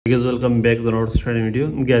Guys, welcome back to the not study video.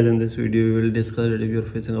 Guys, in this video we will discuss that if you're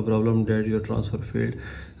facing a problem that your transfer failed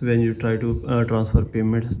when you try to transfer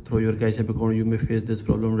payments through your cash app account, you may face this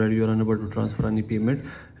problem that you are unable to transfer any payment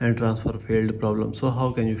and transfer failed problem. So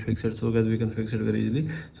how can you fix it? So guys, we can fix it very easily.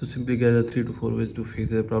 So simply guys, there are 3 to 4 ways to fix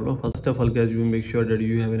the problem. First of all guys, you make sure that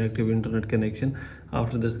you have an active internet connection.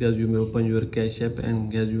 After this guys, you may open your cash app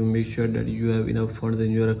and guys, you make sure that you have enough funds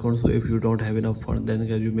in your account. So if you don't have enough funds, then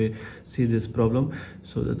guys, you may see this problem.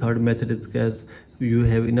 So the third method is guys, you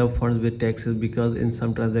have enough funds with taxes, because in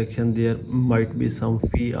some transaction there might be some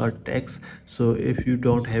fee or tax. So if you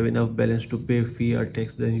don't have enough balance to pay fee or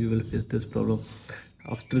tax, then you will face this problem.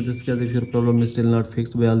 After this guys, if your problem is still not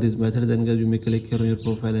fixed by all these methods, then guys, you may click here on your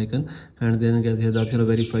profile icon, and then guys, here's the option of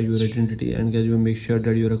verify your identity, and guys, you make sure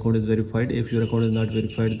that your account is verified. If your account is not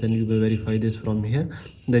verified, then you may verify this from here.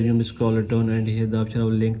 Then you may scroll it down, and here's the option of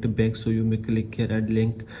linked bank, so you may click here and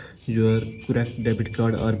link your correct debit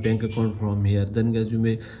card or bank account from here. Then guys, you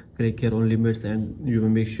may click here on limits, and you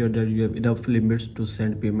may make sure that you have enough limits to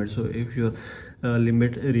send payment. So if your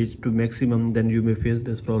limit reach to maximum, then you may face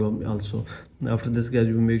this problem also. After this guys,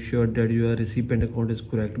 you make sure that your recipient account is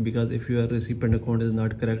correct, because if your recipient account is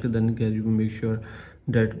not correct, then guys, you make sure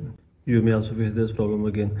that you may also face this problem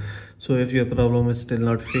again. So if your problem is still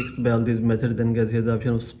not fixed by all these methods, then guys, here's the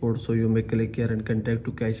option of support, so you may click here and contact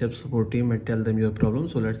to cash app support team and tell them your problem.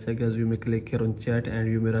 So let's say guys, you may click here on chat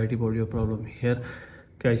and you may write about your problem here.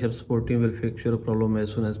 Cash app support team will fix your problem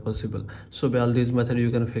as soon as possible. So by all these methods,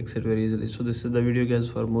 you can fix it very easily. So this is the video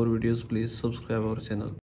guys. For more videos, please subscribe our channel.